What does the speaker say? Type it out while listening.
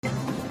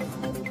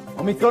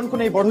Omicron को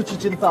नहीं बढ़ुची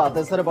चिंता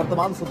देश में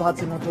वर्तमान सुधा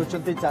चिन्हट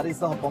होती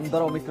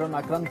 415 ओमिक्रॉन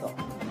आक्रांत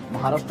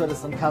महाराष्ट्र में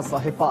संख्या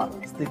 100 पार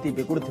स्थिति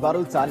बिगुड़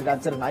 4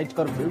 राज्य नाइट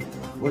कर्फ्यू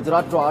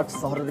गुजरात 8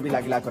 सहर में भी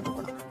लगिला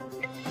कटकणा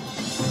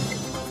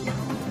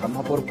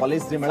ब्रह्मपुर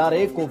पलिश्री मेला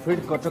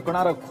कोविड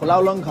कटकणार खोला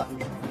उल्लंघन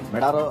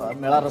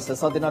मेलार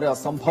शेष दिन में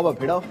असंभव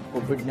भिड़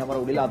कोविड नियम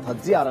उड़िला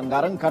धज्जिया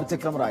रंगारंग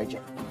कार्यक्रम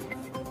आयोजन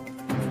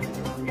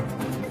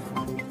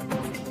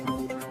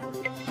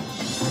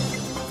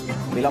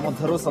बिल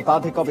मध्य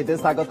शताधिक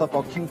विदेशागत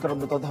पक्षी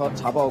मृतदेह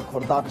छाब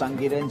खोर्धा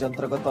टांगी रेंज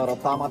अंतर्गत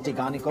रतामाटी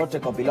गाँ निकट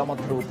एक बिल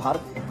मध्य उद्धार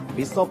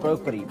विष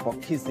प्रयोग कर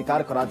पक्षी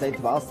शिकार करा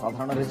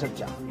साधारण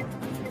चर्चा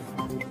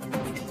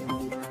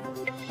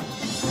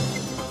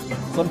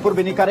सोनपुर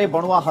बिनिकार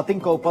बणुआ हाथी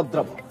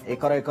उपद्रव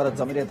एकर एकर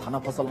जमी धान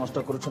फसल नष्ट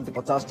करुछंती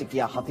 50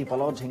 टिकिया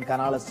हाथीपल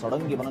ढेंकानाल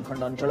षडंगी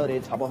बनखंड अंचल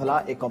में ठाब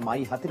है एक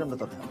माई हाथीर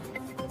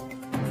मृतदेह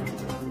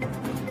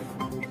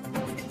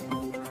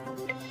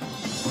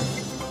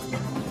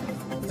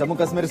जम्मू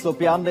काश्मीर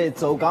सोपियान रे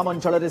चौगाम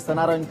अंचल में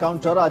सेनार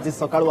एनकाउंटर आज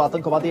सकाळू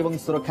आतंकवादी और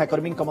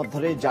सुरक्षाकर्मी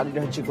मध्य जारी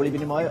रही गोली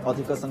विनिमय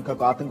अधिक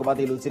संख्यक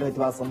आतंकवादी लुचि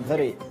रही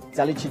सन्देह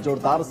चली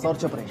जोरदार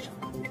सर्च ऑपरेशन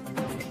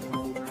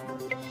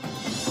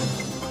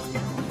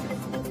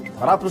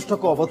धरापृष्ठ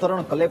को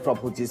अवतरण कले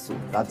प्रभु जीशु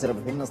राज्यर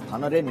विभिन्न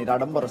स्थान में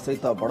निराडंबर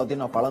सहित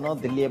बड़दिन पालन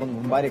दिल्ली और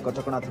मुंबई में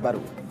कटकणा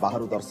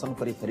बाहर दर्शन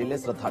कर फेरिले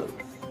श्रद्धालु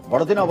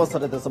बड़दिन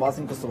अवसर में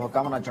देशवासी को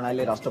शुभकामना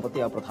जणाइले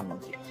राष्ट्रपति और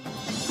प्रधानमंत्री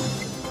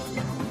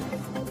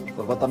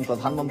पूर्वतन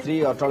प्रधानमंत्री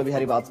अटल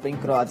बिहारी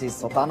वाजपेयी आज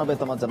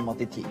 97तम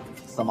जन्मतिथि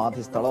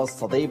समाधिस्थल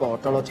सदैव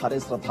अटल ठारे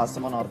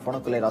श्रद्धासुमन अर्पण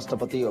कले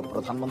राष्ट्रपति और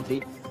प्रधानमंत्री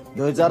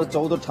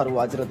 2014 ठारू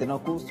आज दिन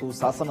को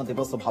सुशासन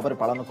दिवस भाव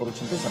पालन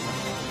करुछंती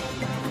सरकार।